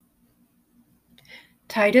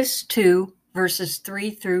Titus 2, verses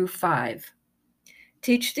 3 through 5.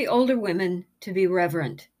 Teach the older women to be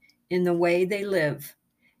reverent in the way they live,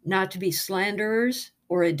 not to be slanderers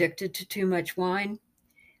or addicted to too much wine,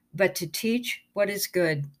 but to teach what is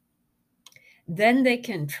good. Then they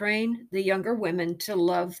can train the younger women to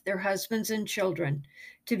love their husbands and children,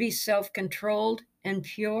 to be self-controlled and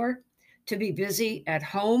pure, to be busy at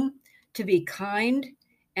home, to be kind,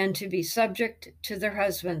 and to be subject to their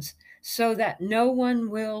husbands, so that no one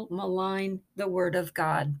will malign the word of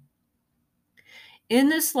God. In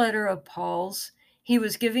this letter of Paul's, he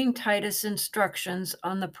was giving Titus instructions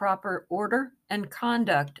on the proper order and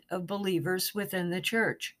conduct of believers within the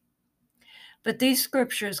church. But these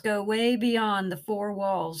scriptures go way beyond the four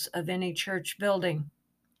walls of any church building.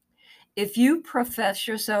 If you profess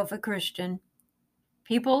yourself a Christian,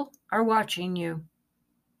 people are watching you,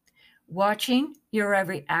 watching your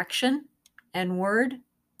every action and word,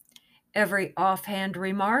 every offhand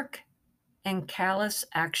remark and callous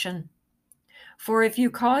action. For if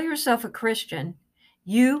you call yourself a Christian,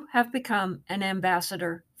 you have become an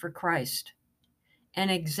ambassador for Christ, an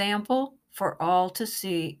example for all to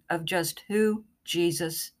see of just who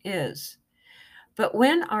Jesus is. But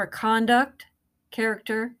when our conduct,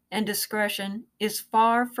 character, and discretion is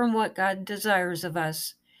far from what God desires of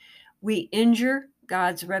us, we injure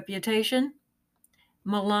God's reputation,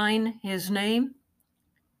 malign his name,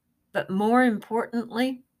 but more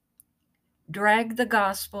importantly, drag the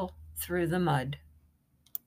gospel through the mud.